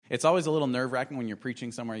It's always a little nerve-wracking when you're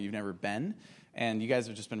preaching somewhere you've never been, and you guys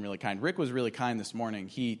have just been really kind. Rick was really kind this morning.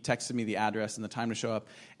 He texted me the address and the time to show up,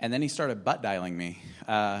 and then he started butt dialing me,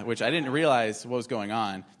 which I didn't realize what was going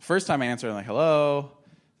on. First time I answered, I'm like, hello.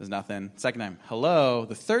 There's nothing. Second time, hello.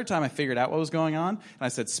 The third time I figured out what was going on, and I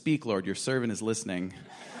said, speak, Lord, your servant is listening.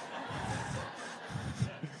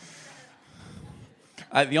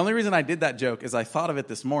 The only reason I did that joke is I thought of it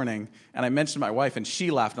this morning, and I mentioned my wife, and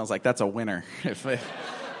she laughed, and I was like, that's a winner.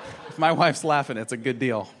 If my wife's laughing, it's a good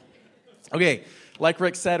deal. Okay, like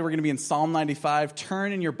Rick said, we're going to be in Psalm 95.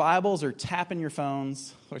 Turn in your Bibles or tap in your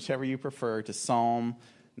phones, whichever you prefer, to Psalm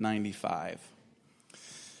 95.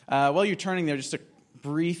 While you're turning there, just a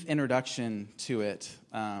brief introduction to it,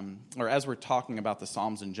 or as we're talking about the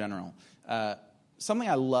Psalms in general. Something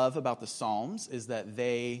I love about the Psalms is that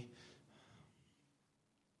they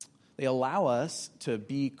allow us to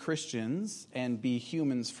be Christians and be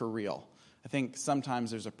humans for real. I think sometimes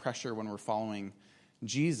there's a pressure when we're following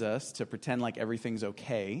Jesus to pretend like everything's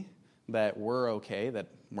okay, that we're okay, that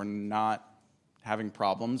we're not having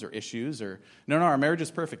problems or issues, or no, our marriage is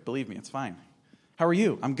perfect, believe me, it's fine. How are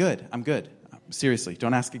you? I'm good. Seriously,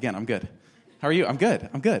 don't ask again, I'm good. How are you? I'm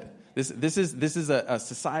good. This is a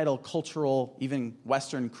societal, cultural, even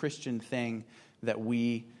Western Christian thing that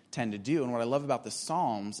we tend to do. And what I love about the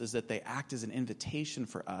Psalms is that they act as an invitation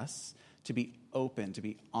for us to be open, to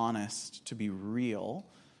be honest, to be real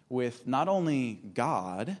with not only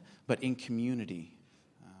God, but in community.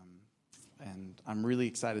 And I'm really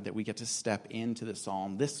excited that we get to step into this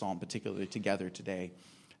psalm particularly, together today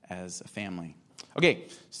as a family. Okay,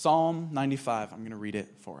 Psalm 95, I'm going to read it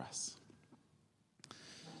for us.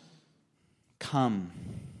 Come,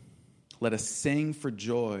 let us sing for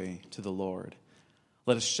joy to the Lord.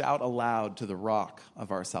 Let us shout aloud to the rock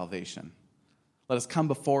of our salvation. Let us come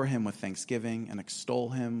before him with thanksgiving and extol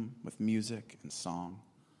him with music and song.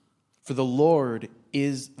 For the Lord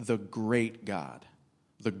is the great God,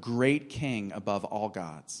 the great King above all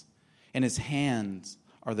gods. In his hands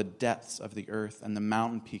are the depths of the earth, and the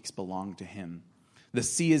mountain peaks belong to him. The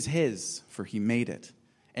sea is his, for he made it,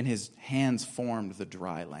 and his hands formed the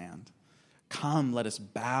dry land. Come, let us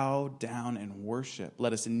bow down and worship.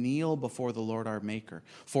 Let us kneel before the Lord our Maker,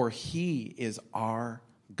 for he is our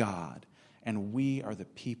God, and we are the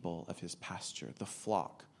people of his pasture, the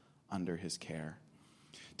flock under his care.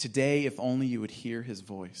 Today, if only you would hear his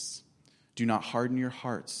voice. Do not harden your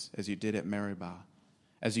hearts as you did at Meribah,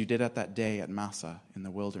 as you did at that day at Massah in the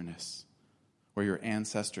wilderness, where your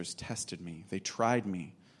ancestors tested me. They tried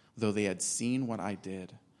me, though they had seen what I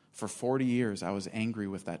did. For 40 years I was angry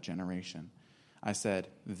with that generation. I said,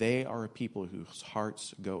 they are a people whose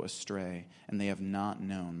hearts go astray, and they have not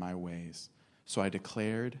known my ways. So I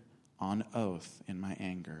declared on oath in my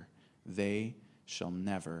anger, they shall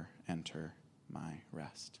never enter my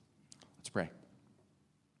rest. Let's pray.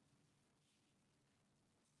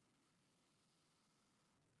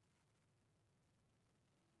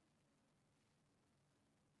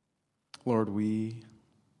 Lord, we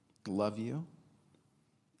love you,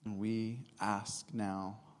 and we ask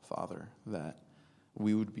now, Father, that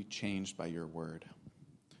we would be changed by your word,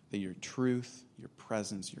 that your truth, your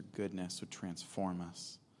presence, your goodness would transform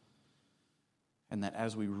us, and that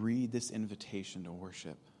as we read this invitation to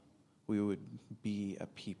worship, we would be a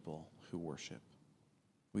people who worship.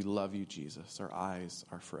 We love you, Jesus. Our eyes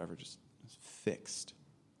are forever just fixed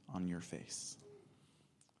on your face.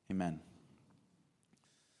 Amen.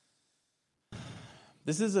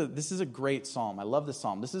 This is a great psalm. I love this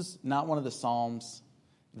psalm. This is not one of the psalms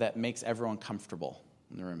that makes everyone comfortable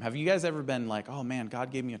in the room. Have you guys ever been like, oh man,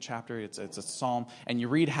 God gave me a chapter, it's a psalm, and you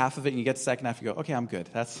read half of it and you get the second half, you go, okay, I'm good.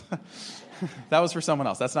 That was for someone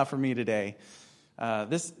else. That's not for me today.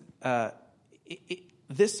 This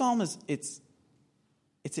psalm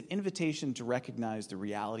it's an invitation to recognize the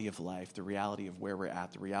reality of life, the reality of where we're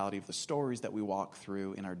at, the reality of the stories that we walk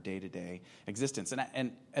through in our day-to-day existence.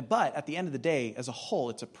 But at the end of the day, as a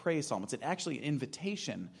whole, it's a praise psalm. It's actually an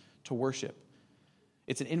invitation to worship.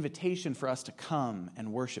 It's an invitation for us to come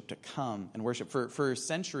and worship, For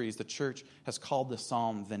centuries, the church has called the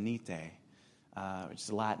psalm venite, which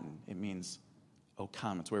is Latin. It means, oh,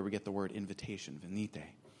 come. It's where we get the word invitation, venite.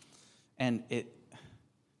 And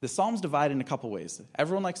the psalm's divided in a couple ways.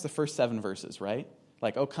 Everyone likes the first 7 verses, right?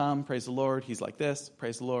 Like, oh, come, praise the Lord. He's like this,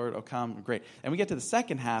 praise the Lord, oh, come, great. And we get to the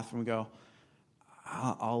second half and we go,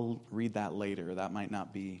 I'll read that later. That might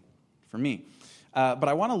not be for me. But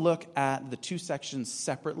I want to look at the 2 sections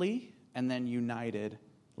separately and then united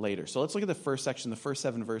later. So let's look at the first section, the first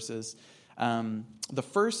 7 verses. The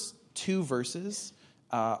first 2 verses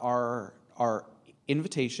are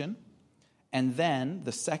invitation, And then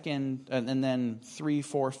the second, and then 3,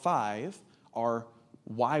 4, 5 are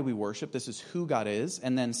why we worship. This is who God is.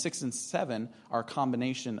 And then 6 and 7 are a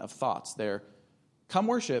combination of thoughts. They're come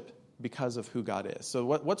worship because of who God is. So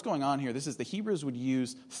what's going on here? This is the Hebrews would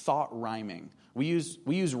use thought rhyming. We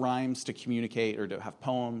use rhymes to communicate or to have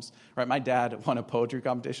poems. Right? My dad won a poetry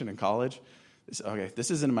competition in college.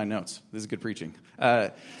 This isn't in my notes. This is good preaching.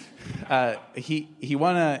 He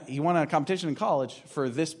won a competition in college for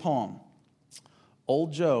this poem.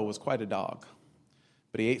 Old Joe was quite a dog,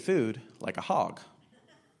 but he ate food like a hog.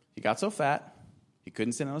 He got so fat, he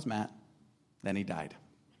couldn't sit on his mat. Then he died.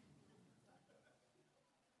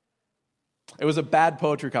 It was a bad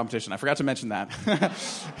poetry competition. I forgot to mention that.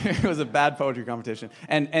 It was a bad poetry competition.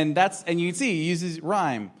 And you can see he uses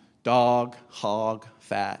rhyme. Dog, hog,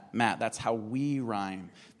 fat, mat. That's how we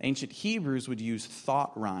rhyme. Ancient Hebrews would use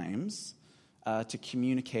thought rhymes to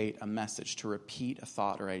communicate a message, to repeat a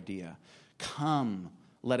thought or idea. Come,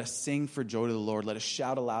 let us sing for joy to the Lord. Let us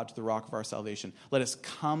shout aloud to the rock of our salvation. Let us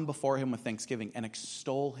come before him with thanksgiving and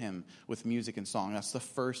extol him with music and song. That's the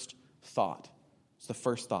first thought. It's the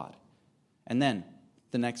first thought. And then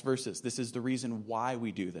the next verses. This is the reason why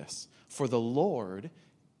we do this. For the Lord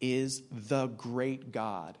is the great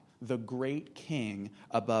God, the great King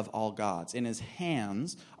above all gods. In his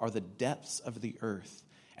hands are the depths of the earth,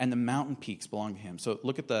 and the mountain peaks belong to him. So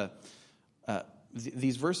look at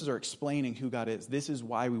these verses are explaining who God is. This is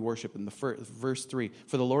why we worship in the verse 3.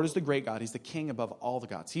 For the Lord is the great God. He's the King above all the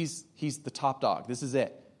gods. He's the top dog. This is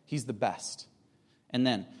it. He's the best. And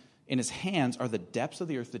then in his hands are the depths of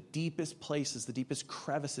the earth, the deepest places, the deepest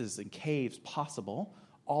crevices and caves possible,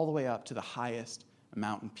 all the way up to the highest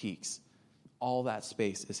mountain peaks. All that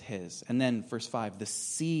space is his. And then verse 5, the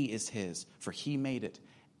sea is his, for he made it,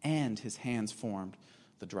 and his hands formed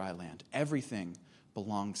the dry land. Everything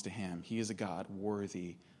belongs to him. He is a God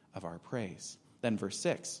worthy of our praise. Then verse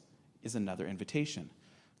 6 is another invitation.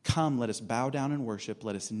 Come, let us bow down and worship.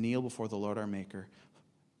 Let us kneel before the Lord our Maker.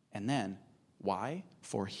 And then, why?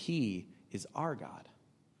 For he is our God.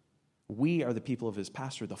 We are the people of his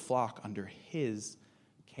pasture, the flock under his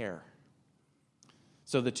care.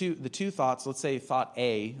 So the two thoughts, let's say thought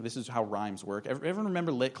A, this is how rhymes work. Everyone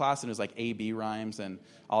remember lit class and it was like A-B rhymes and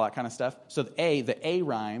all that kind of stuff? So the A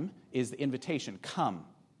rhyme is the invitation, come,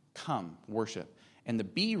 worship. And the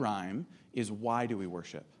B rhyme is why do we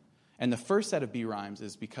worship? And the first set of B rhymes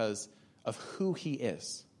is because of who he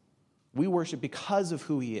is. We worship because of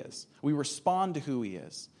who he is. We respond to who he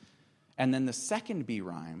is. And then the second B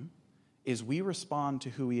rhyme is we respond to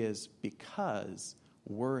who he is because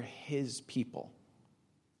we're his people.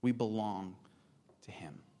 We belong to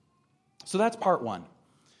him. So that's part one.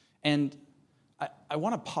 And I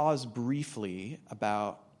want to pause briefly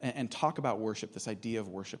about and talk about worship, this idea of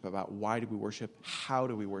worship, about why do we worship, how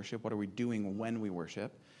do we worship, what are we doing when we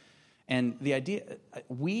worship. And the idea,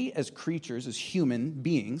 we as creatures, as human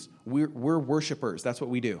beings, we're worshipers. That's what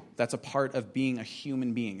we do. That's a part of being a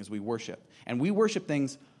human being, is we worship. And we worship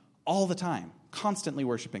things all the time, constantly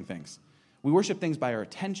worshiping things. We worship things by our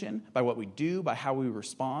attention, by what we do, by how we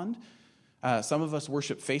respond. Some of us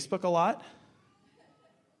worship Facebook a lot.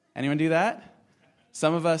 Anyone do that?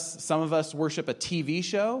 Some of us worship a TV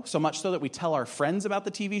show, so much so that we tell our friends about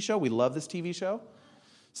the TV show. We love this TV show.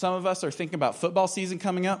 Some of us are thinking about football season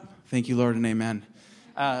coming up. Thank you, Lord, and amen.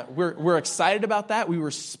 We're excited about that. We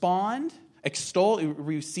respond. Extol,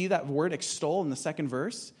 we see that word extol in the second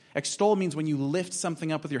verse. Extol means when you lift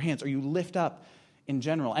something up with your hands, or you lift up in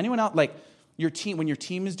general. Anyone out, like your team, when your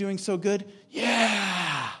team is doing so good,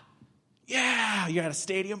 yeah, you're at a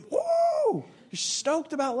stadium, woo, you're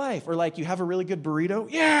stoked about life. Or like you have a really good burrito,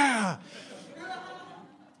 yeah.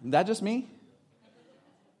 Is that just me?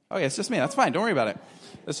 Okay, it's just me. That's fine. Don't worry about it.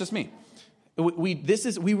 That's just me.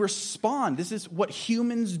 We respond. This is what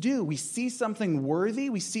humans do. We see something worthy,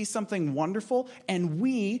 we see something wonderful, and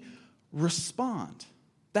we respond.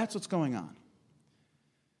 That's what's going on.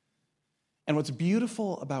 And what's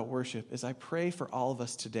beautiful about worship is I pray for all of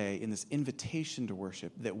us today in this invitation to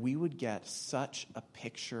worship that we would get such a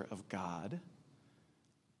picture of God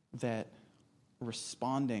that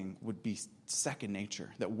responding would be second nature,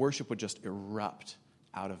 that worship would just erupt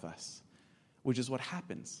out of us, which is what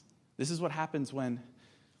happens. This is what happens when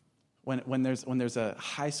there's a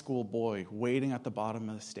high school boy waiting at the bottom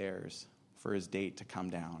of the stairs for his date to come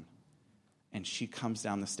down, and she comes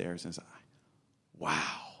down the stairs and says,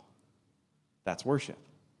 wow. That's worship.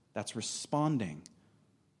 That's responding.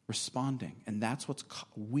 And that's what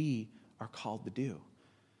we are called to do.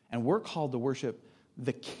 And we're called to worship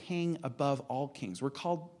the King above all kings. We're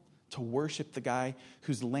called to worship the guy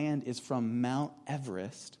whose land is from Mount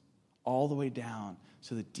Everest all the way down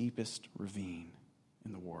to the deepest ravine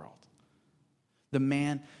in the world. The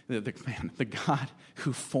God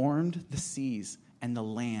who formed the seas and the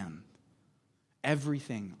land,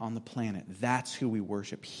 everything on the planet, that's who we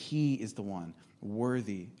worship. He is the one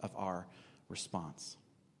worthy of our response.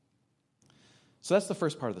 So that's the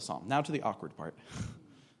first part of the psalm. Now to the awkward part.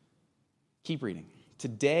 Keep reading.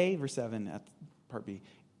 Today, verse 7 at part B,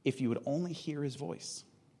 if you would only hear his voice.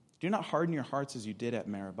 Do not harden your hearts as you did at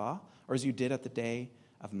Meribah, or as you did at the day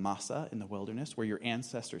of Massah in the wilderness, where your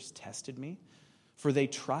ancestors tested me. For they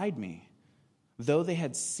tried me, though they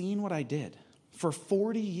had seen what I did. For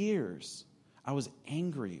 40 years I was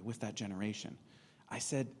angry with that generation. I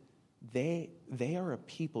said, they are a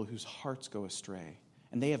people whose hearts go astray,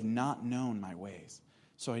 and they have not known my ways.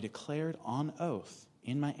 So I declared on oath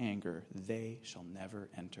in my anger, they shall never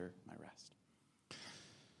enter my rest.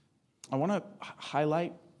 I want to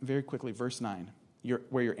highlight very quickly verse 9,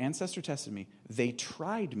 where your ancestor tested me. They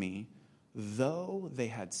tried me, though they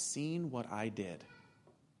had seen what I did.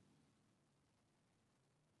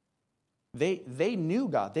 They knew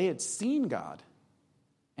God. They had seen God,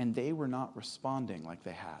 and they were not responding like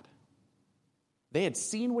they had. They had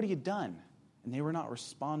seen what he had done, and they were not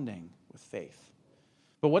responding with faith.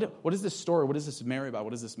 But what is this story? What is this Meribah?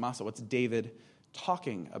 What is this Massah? What's David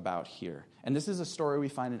talking about here? And this is a story we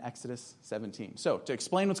find in Exodus 17. So to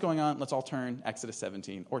explain what's going on, let's all turn Exodus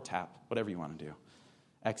 17, or tap, whatever you want to do.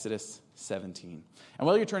 Exodus 17. And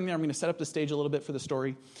while you're turning there, I'm going to set up the stage a little bit for the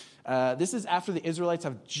story. This is after the Israelites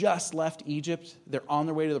have just left Egypt. They're on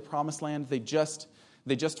their way to the promised land. They just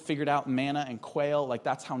figured out manna and quail. Like,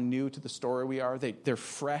 that's how new to the story we are. They're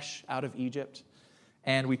fresh out of Egypt.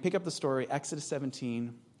 And we pick up the story, Exodus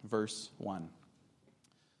 17, verse 1.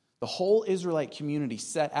 The whole Israelite community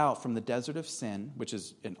set out from the desert of Sin, which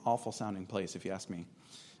is an awful sounding place if you ask me,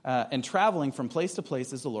 and traveling from place to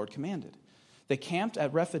place as the Lord commanded. They camped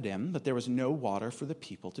at Rephidim, but there was no water for the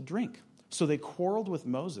people to drink. So they quarreled with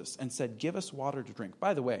Moses and said, give us water to drink.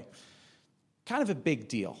 By the way, kind of a big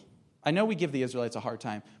deal. I know we give the Israelites a hard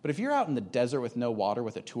time, but if you're out in the desert with no water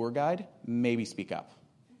with a tour guide, maybe speak up.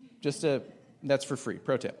 That's for free.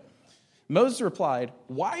 Pro tip. Moses replied,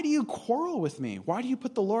 why do you quarrel with me? Why do you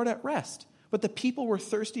put the Lord at rest? But the people were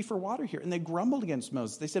thirsty for water here, and they grumbled against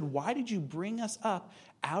Moses. They said, why did you bring us up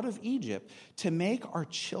out of Egypt to make our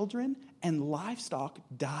children and livestock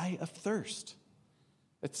die of thirst?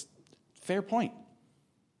 It's a fair point.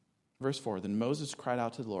 Verse 4, then Moses cried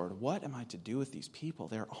out to the Lord, what am I to do with these people?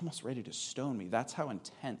 They're almost ready to stone me. That's how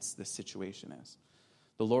intense this situation is.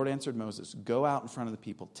 The Lord answered Moses, go out in front of the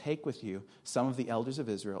people, take with you some of the elders of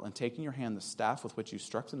Israel, and take in your hand the staff with which you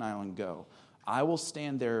struck the Nile, and go. I will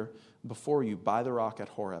stand there before you by the rock at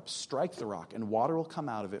Horeb. Strike the rock, and water will come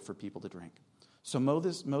out of it for people to drink. So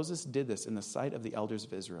Moses did this in the sight of the elders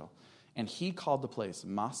of Israel, and he called the place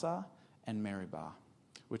Massah and Meribah,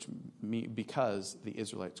 because the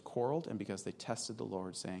Israelites quarreled and because they tested the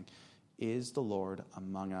Lord, saying, is the Lord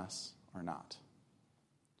among us or not?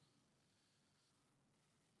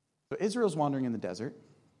 So Israel's wandering in the desert.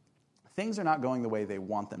 Things are not going the way they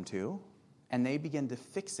want them to, and they begin to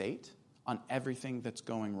fixate on everything that's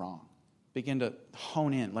going wrong. Begin to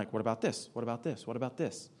hone in, like, what about this? What about this? What about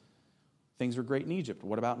this? Things were great in Egypt.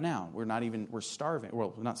 What about now? We're starving.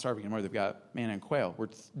 Well, we're not starving anymore. They've got manna and quail. We're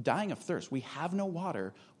dying of thirst. We have no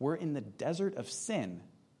water. We're in the desert of sin.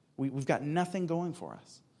 We've got nothing going for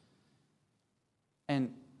us.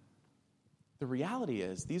 And the reality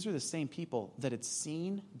is, these are the same people that had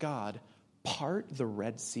seen God part the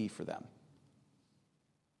Red Sea for them.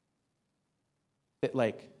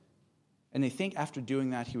 And they think after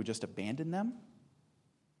doing that, he would just abandon them.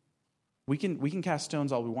 We can cast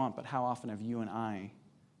stones all we want, but how often have you and I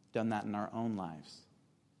done that in our own lives?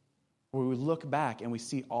 Where we look back and we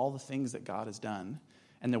see all the things that God has done,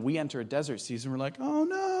 and then we enter a desert season, we're like, oh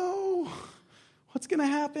no, what's going to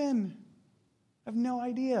happen? I have no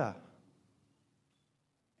idea.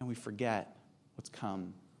 And we forget what's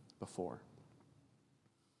come before.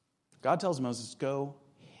 God tells Moses, go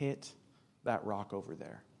hit that rock over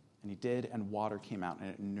there. And he did, and water came out, and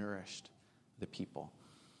it nourished the people.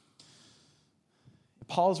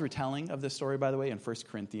 Paul's retelling of this story, by the way, in 1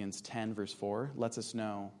 Corinthians 10, verse 4, lets us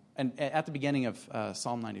know, and at the beginning of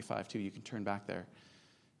Psalm 95, too, you can turn back there.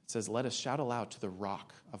 It says, let us shout aloud to the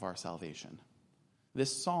rock of our salvation.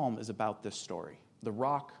 This psalm is about this story. The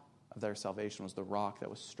rock of their salvation was the rock that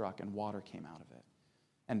was struck, and water came out of it.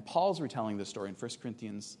 And Paul's retelling this story in 1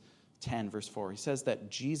 Corinthians 10, verse 4. He says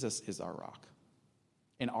that Jesus is our rock.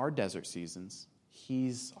 In our desert seasons,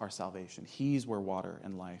 he's our salvation. He's where water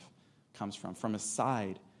and life comes from. From his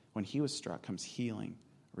side, when he was struck, comes healing,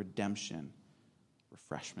 redemption,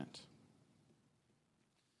 refreshment.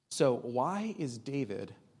 So why is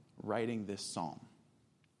David writing this psalm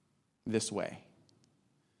this way?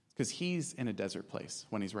 Because he's in a desert place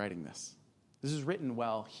when he's writing this. This is written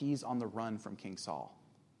while he's on the run from King Saul,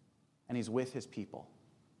 and he's with his people.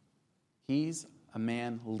 He's a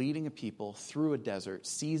man leading a people through a desert,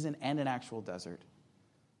 season and an actual desert,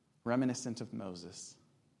 reminiscent of Moses.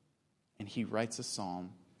 And he writes a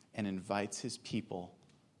psalm and invites his people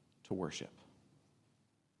to worship.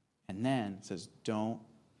 And then says, don't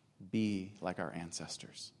be like our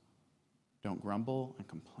ancestors. Don't grumble and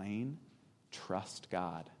complain. Trust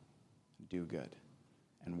God. Do good.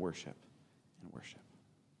 And worship. And worship.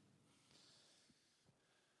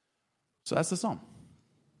 So that's the psalm.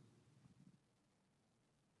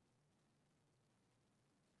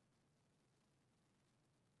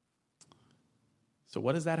 So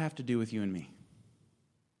what does that have to do with you and me?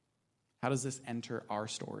 How does this enter our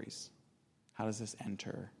stories? How does this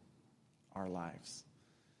enter our lives?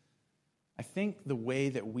 I think the way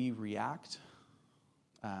that we react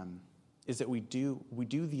is that we do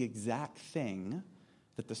the exact thing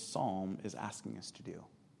that the psalm is asking us to do.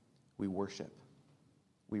 We worship.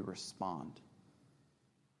 We respond.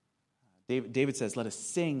 David says, let us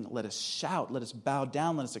sing, let us shout, let us bow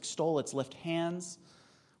down, let us extol, let's lift hands.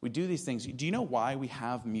 We do these things. Do you know why we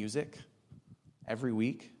have music every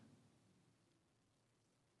week?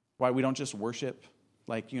 Why we don't just worship,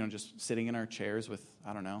 just sitting in our chairs with,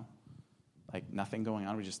 like nothing going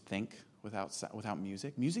on. We just think without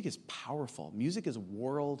music. Music is powerful. Music is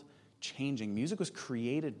world-changing. Music was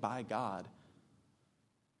created by God,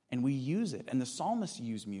 and we use it. And the psalmists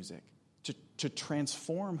use music to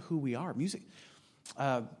transform who we are. Music.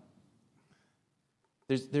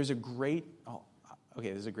 There's a great.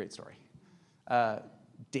 This is a great story.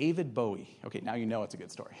 David Bowie. Okay, now you know it's a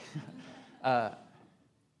good story.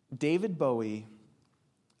 David Bowie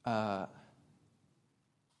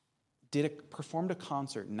performed a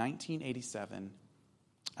concert in 1987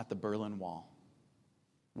 at the Berlin Wall,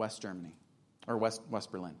 West Germany, or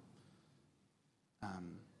West Berlin.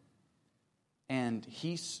 And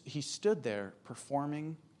he stood there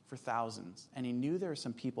performing for thousands, and he knew there were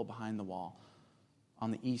some people behind the wall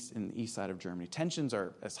in the east side of Germany. Tensions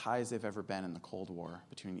are as high as they've ever been in the Cold War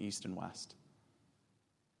between East and West.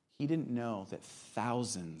 He didn't know that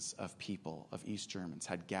thousands of people, of East Germans,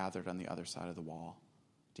 had gathered on the other side of the wall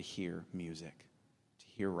to hear music, to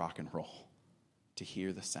hear rock and roll, to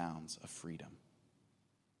hear the sounds of freedom.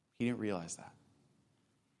 He didn't realize that.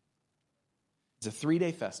 It's a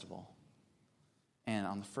 3-day festival, and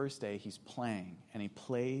on the first day he's playing, and he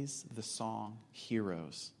plays the song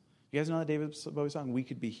Heroes. You guys know that David Bowie song? We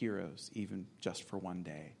could be heroes, even just for one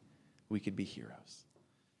day. We could be heroes.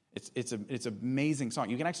 It's an amazing song.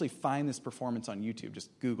 You can actually find this performance on YouTube.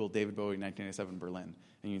 Just Google David Bowie 1987 Berlin,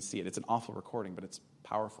 and you can see it. It's an awful recording, but it's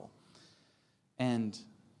powerful. And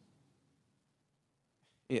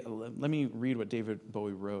let me read what David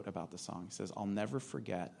Bowie wrote about the song. He says, I'll never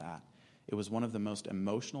forget that. It was one of the most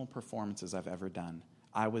emotional performances I've ever done.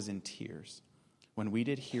 I was in tears. When we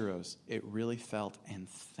did Heroes, it really felt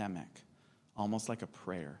anthemic, almost like a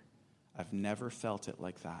prayer. I've never felt it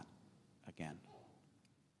like that again.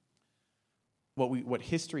 What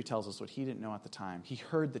history tells us, what he didn't know at the time, he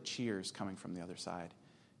heard the cheers coming from the other side.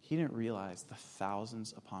 He didn't realize the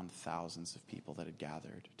thousands upon thousands of people that had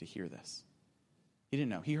gathered to hear this. He didn't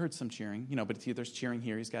know. He heard some cheering, but there's cheering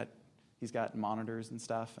here. He's got monitors and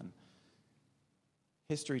stuff. And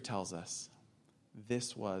history tells us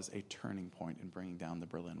this was a turning point in bringing down the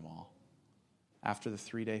Berlin Wall.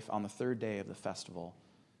 On the third day of the festival,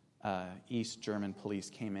 East German police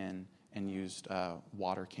came in and used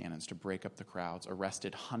water cannons to break up the crowds,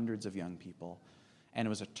 arrested hundreds of young people. And it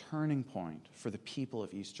was a turning point for the people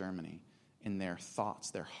of East Germany in their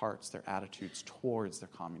thoughts, their hearts, their attitudes towards their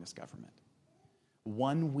communist government.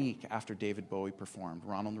 1 week after David Bowie performed,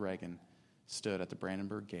 Ronald Reagan stood at the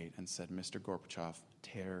Brandenburg Gate and said, Mr. Gorbachev,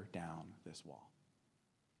 tear down this wall.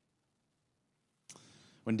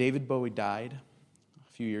 When David Bowie died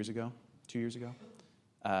a few years ago, 2 years ago,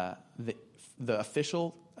 the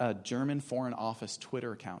official German Foreign Office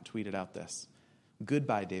Twitter account tweeted out this: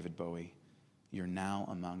 Goodbye, David Bowie. You're now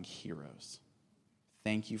among heroes.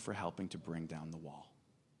 Thank you for helping to bring down the wall.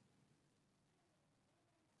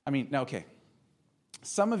 Okay.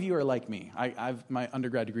 Some of you are like me. My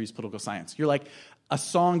undergrad degree is political science. You're like, a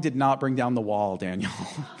song did not bring down the wall, Daniel.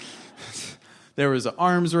 There was an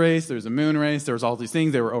arms race, there was a moon race, there was all these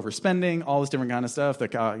things. They were overspending, all this different kind of stuff. The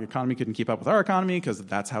economy couldn't keep up with our economy because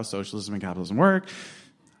that's how socialism and capitalism work.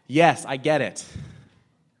 Yes, I get it.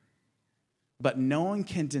 But no one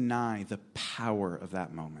can deny the power of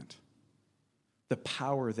that moment. The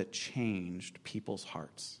power that changed people's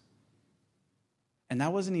hearts And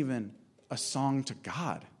that wasn't even a song to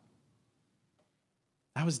God.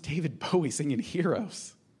 That was David Bowie singing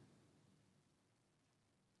Heroes.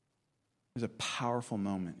 It was a powerful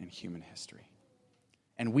moment in human history.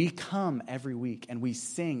 And we come every week and we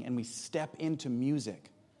sing and we step into music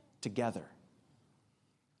together.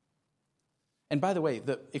 And by the way,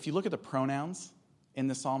 if you look at the pronouns in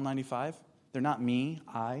the Psalm 95, they're not me,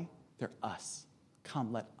 I, they're us.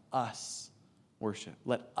 Come, let us worship.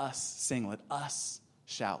 Let us sing. Let us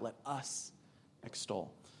shout. Let us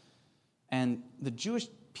extol. And the Jewish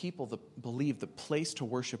people believed the place to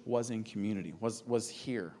worship was in community, was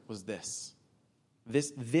here, was this.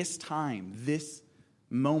 This time, this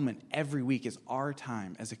moment every week is our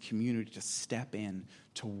time as a community to step in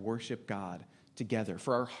to worship God together,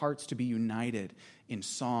 for our hearts to be united in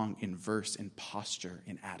song, in verse, in posture,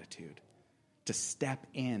 in attitude, to step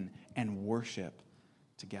in and worship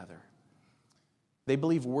together. They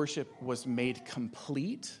believe worship was made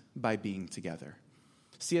complete by being together.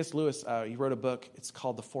 C.S. Lewis, he wrote a book, it's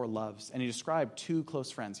called The Four Loves, and he described two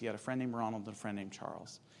close friends. He had a friend named Ronald and a friend named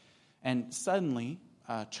Charles. And suddenly,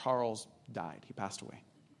 Charles died. He passed away.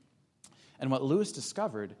 And what Lewis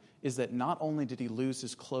discovered is that not only did he lose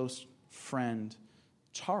his close friend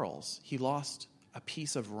Charles, he lost a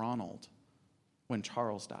piece of Ronald when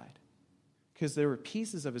Charles died. Because there were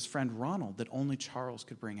pieces of his friend Ronald that only Charles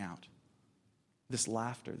could bring out. This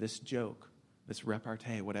laughter, this joke, this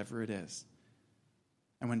repartee, whatever it is.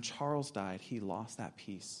 And when Charles died, he lost that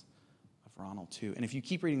piece of Ronald too. And if you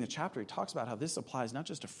keep reading the chapter, he talks about how this applies not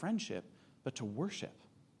just to friendship, but to worship.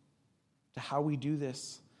 To how we do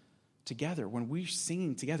this together. When we're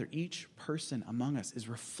singing together, each person among us is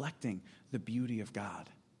reflecting the beauty of God.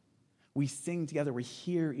 We sing together, we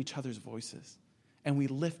hear each other's voices, and we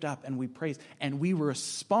lift up and we praise, and we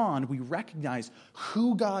respond, we recognize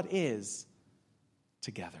who God is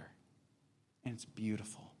together. And it's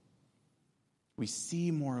beautiful. We see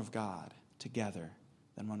more of God together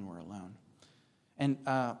than when we're alone. And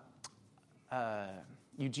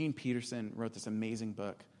Eugene Peterson wrote this amazing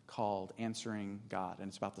book called Answering God, and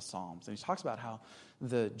it's about the Psalms. And he talks about how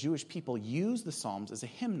the Jewish people use the Psalms as a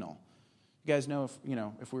hymnal. You guys know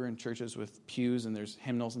if we were in churches with pews and there's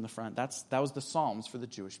hymnals in the front, that was the Psalms for the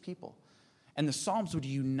Jewish people. And the Psalms would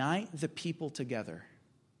unite the people together.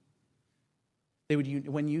 They would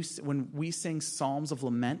when we sing Psalms of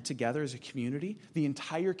lament together as a community, the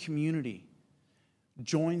entire community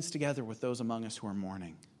joins together with those among us who are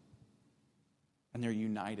mourning. And they're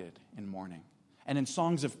united in mourning. And in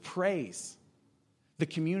songs of praise, the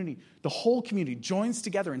whole community joins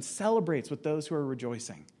together and celebrates with those who are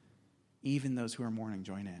rejoicing. Even those who are mourning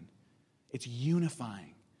join in. It's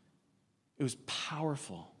unifying. It was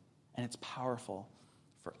powerful, and it's powerful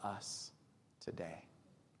for us today.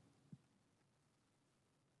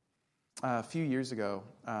 A few years ago,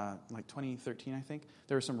 like 2013, I think,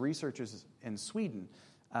 there were some researchers in Sweden,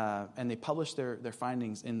 and they published their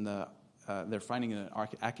findings in they're finding in an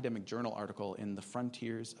academic journal article in the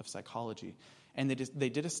Frontiers of Psychology. And they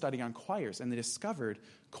did a study on choirs, and they discovered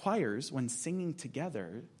choirs, when singing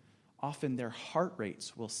together, often their heart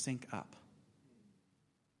rates will sync up.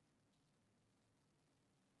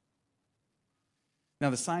 Now,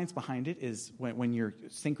 the science behind it is when you're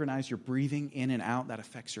synchronized, you're breathing in and out, that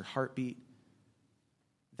affects your heartbeat.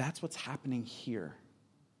 That's what's happening here.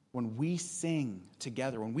 When we sing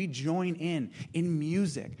together, when we join in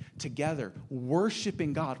music together,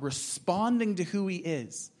 worshiping God, responding to who He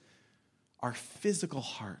is, our physical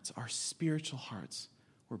hearts, our spiritual hearts,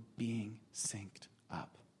 we're being synced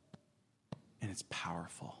up. And it's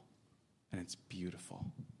powerful, and it's beautiful.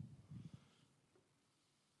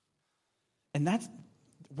 And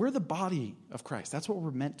we're the body of Christ. That's what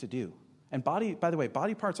we're meant to do. And by the way,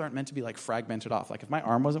 body parts aren't meant to be like fragmented off. Like if my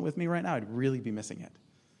arm wasn't with me right now, I'd really be missing it.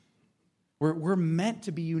 We're meant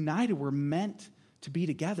to be united. We're meant to be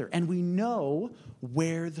together. And we know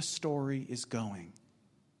where the story is going.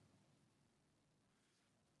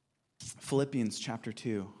 Philippians chapter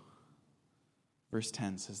 2, verse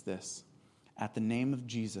 10 says this: "At the name of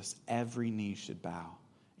Jesus, every knee should bow,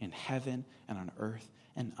 in heaven and on earth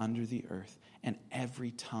and under the earth, and every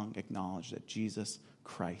tongue acknowledge that Jesus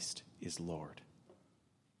Christ is Lord."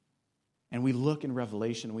 And we look in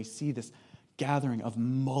Revelation, we see this gathering of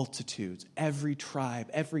multitudes, every tribe,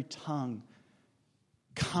 every tongue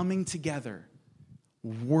coming together,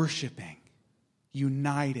 worshiping,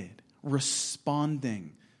 united,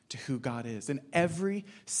 responding to who God is. And every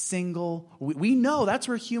single, we know that's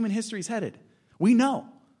where human history is headed. We know.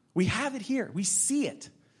 We have it here. We see it.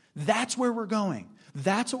 That's where we're going.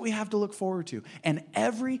 That's what we have to look forward to. And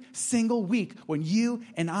every single week when you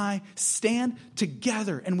and I stand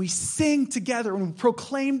together and we sing together and we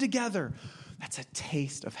proclaim together, that's a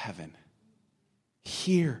taste of heaven.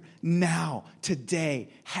 Here, now, today,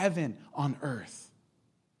 heaven on earth.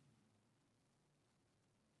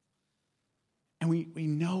 And we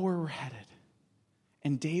know where we're headed.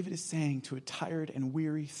 And David is saying to a tired and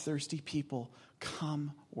weary, thirsty people,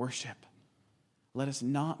 come worship. Let us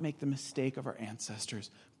not make the mistake of our ancestors.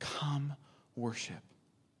 Come worship.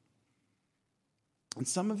 And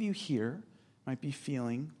some of you here might be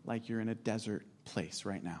feeling like you're in a desert place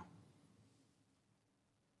right now.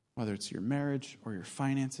 Whether it's your marriage or your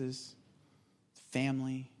finances,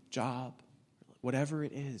 family, job, whatever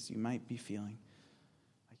it is, you might be feeling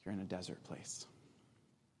like you're in a desert place.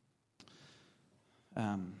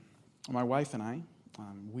 My wife and I,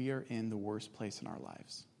 we are in the worst place in our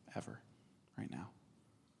lives ever right now.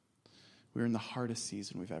 We're in the hardest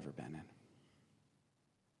season we've ever been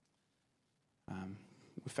in.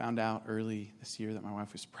 We found out early this year that my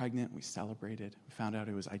wife was pregnant. We celebrated. We found out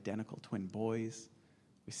it was identical twin boys.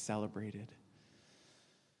 We celebrated.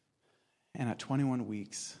 And at 21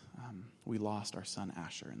 weeks, we lost our son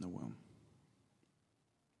Asher in the womb.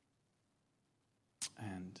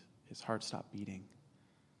 And his heart stopped beating.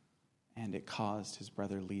 And it caused his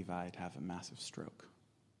brother Levi to have a massive stroke.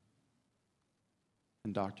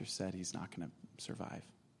 And doctors said he's not going to survive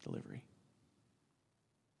delivery.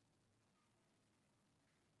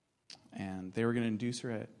 And they were going to induce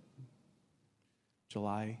her at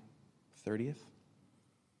July 30th.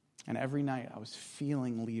 And every night I was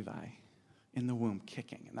feeling Levi in the womb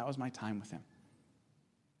kicking. And that was my time with him.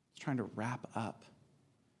 I was trying to wrap up,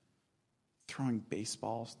 throwing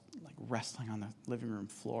baseballs, like wrestling on the living room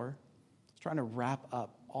floor. I was trying to wrap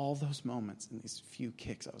up all those moments in these few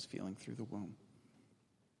kicks I was feeling through the womb.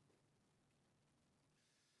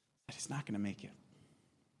 But he's not going to make it.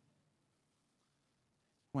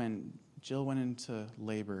 When Jill went into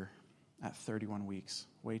labor at 31 weeks,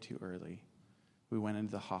 way too early, we went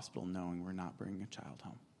into the hospital knowing we're not bringing a child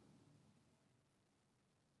home.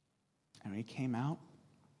 And when he came out,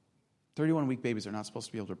 31-week babies are not supposed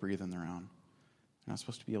to be able to breathe on their own. They're not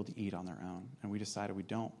supposed to be able to eat on their own. And we decided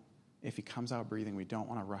if he comes out breathing, we don't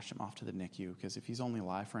want to rush him off to the NICU, because if he's only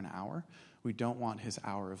alive for an hour, we don't want his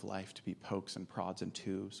hour of life to be pokes and prods and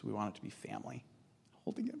tubes. We want it to be family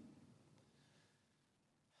holding him.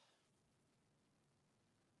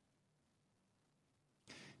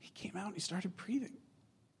 He came out and he started breathing.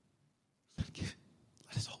 Let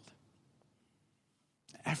us hold him.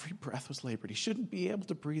 Every breath was labored. He shouldn't be able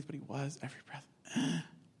to breathe, but he was. Every breath.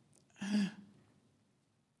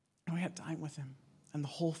 And we had time with him. And the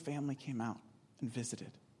whole family came out and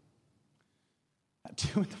visited. At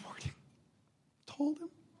 2 a.m, told him.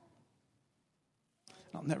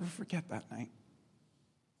 And I'll never forget that night.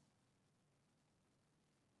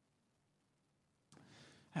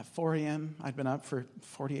 At 4 a.m., I'd been up for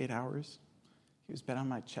 48 hours. He was bed on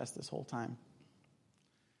my chest this whole time.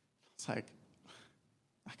 It's like,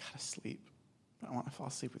 I gotta sleep, but I want to fall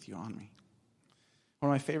asleep with you on me. One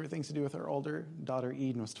of my favorite things to do with our older daughter,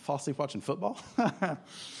 Eden, was to fall asleep watching football.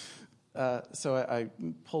 So I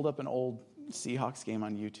pulled up an old Seahawks game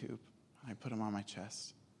on YouTube, and I put him on my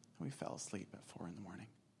chest, and we fell asleep at 4 a.m.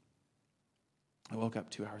 I woke up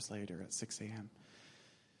 2 hours later at 6 a.m.,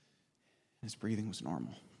 his breathing was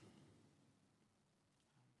normal.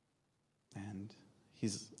 And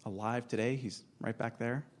he's alive today. He's right back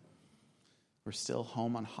there. We're still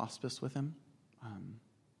home on hospice with him.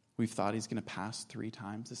 We've thought he's going to pass 3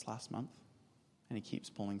 times this last month, and he keeps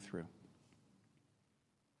pulling through.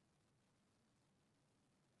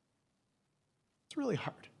 It's really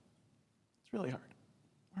hard. It's really hard.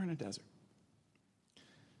 We're in a desert.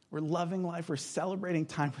 We're loving life. We're celebrating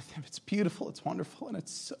time with him. It's beautiful. It's wonderful. And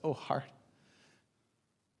it's so hard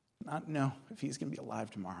not know if he's going to be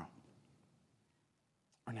alive tomorrow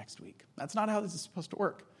or next week. That's not how this is supposed to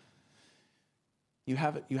work. You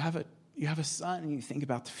have a son, and you think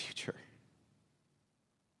about the future.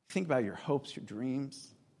 You think about your hopes, your dreams,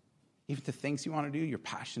 even the things you want to do, your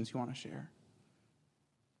passions you want to share.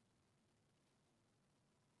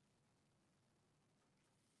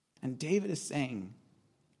 And David is saying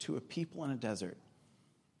to a people in a desert,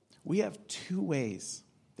 we have 2 ways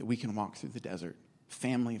that we can walk through the desert.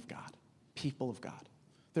 Family of God, people of God.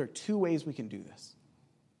 There are 2 ways we can do this.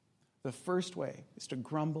 The first way is to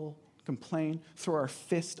grumble, complain, throw our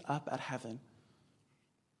fist up at heaven.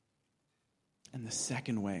 And the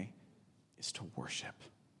second way is to worship.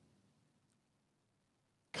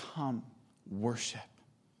 Come, worship.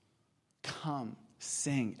 Come,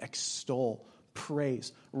 sing, extol,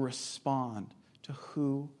 praise, respond to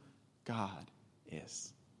who God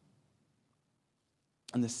is.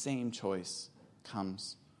 And the same choice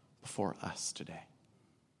comes before us today.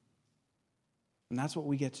 And that's what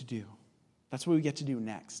we get to do. That's what we get to do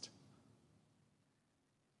next.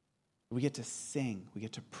 We get to sing, we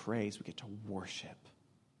get to praise, we get to worship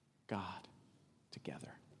God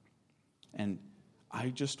together. And I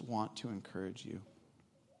just want to encourage you,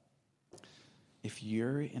 if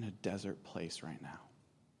you're in a desert place right now,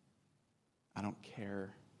 I don't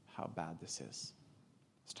care how bad this is.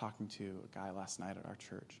 I was talking to a guy last night at our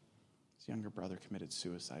church. His younger brother committed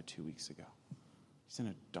suicide 2 weeks ago. He's in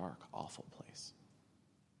a dark, awful place.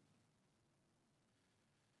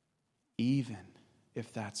 Even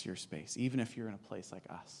if that's your space, even if you're in a place like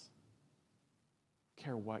us, I don't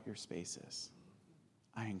care what your space is,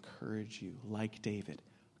 I encourage you, like David,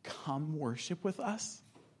 come worship with us.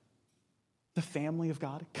 The family of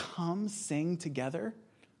God, come sing together.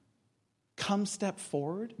 Come step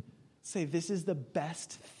forward. Say, this is the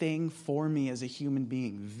best thing for me as a human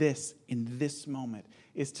being. This, in this moment,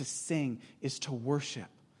 is to sing, is to worship.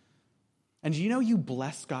 And do you know you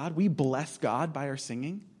bless God? We bless God by our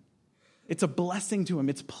singing. It's a blessing to him.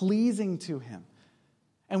 It's pleasing to him.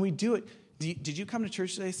 And we do it. Did you come to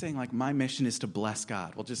church today saying, like, my mission is to bless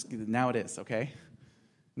God? Well, just now it is, okay?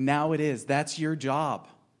 Now it is. That's your job.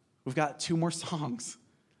 We've got 2 more songs.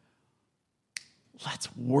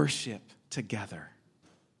 Let's worship together.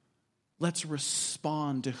 Let's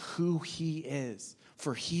respond to who he is,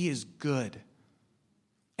 for he is good.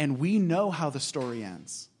 And we know how the story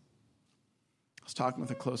ends. I was talking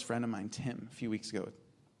with a close friend of mine, Tim, a few weeks ago.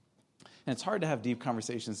 And it's hard to have deep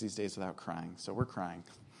conversations these days without crying, so we're crying.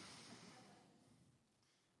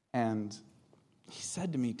 And he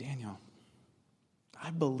said to me, Daniel,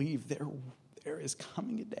 I believe there is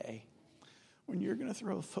coming a day when you're going to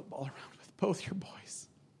throw a football around with both your boys.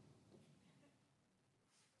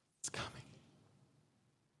 It's coming.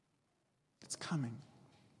 It's coming.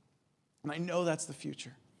 And I know that's the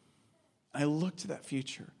future. I look to that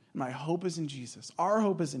future. My hope is in Jesus. Our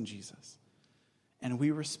hope is in Jesus. And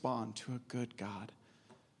we respond to a good God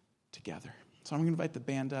together. So I'm going to invite the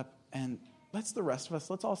band up, and let's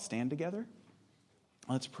all stand together.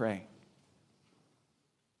 Let's pray.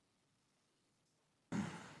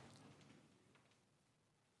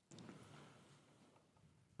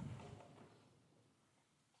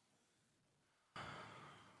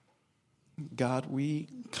 God, we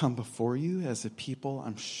come before you as a people,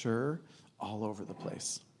 I'm sure, all over the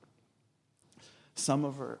place. Some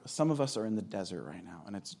of us are in the desert right now,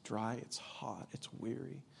 and it's dry, it's hot, it's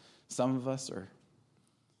weary. Some of us are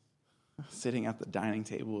sitting at the dining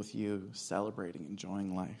table with you, celebrating,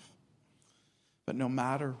 enjoying life. But no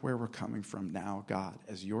matter where we're coming from now, God,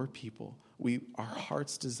 as your people, our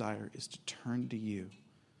heart's desire is to turn to you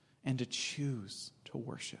and to choose to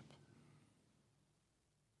worship.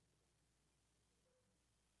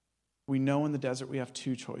 We know in the desert we have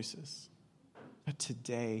 2 choices. But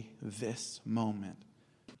today, this moment,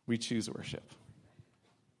 we choose worship.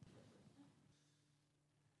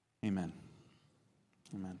 Amen.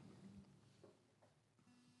 Amen.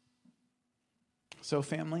 So,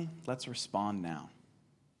 family, let's respond now.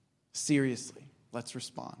 Seriously, let's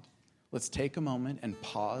respond. Let's take a moment and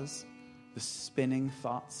pause the spinning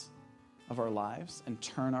thoughts of our lives and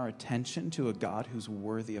turn our attention to a God who's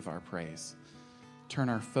worthy of our praise. Turn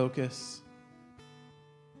our focus,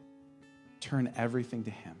 turn everything to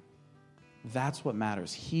him. That's what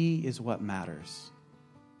matters. He is what matters.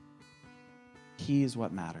 He is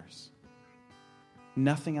what matters.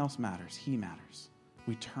 Nothing else matters. He matters.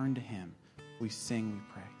 We turn to him. We sing,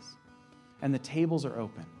 we praise. And the tables are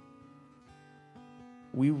open.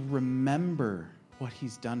 We remember what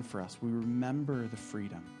he's done for us. We remember the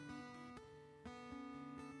freedom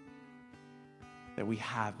that we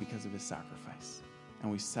have because of his sacrifice.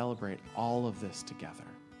 And we celebrate all of this together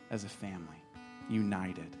as a family,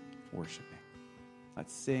 united, worshiping.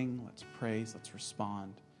 Let's sing, let's praise, let's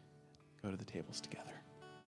respond. Go to the tables together.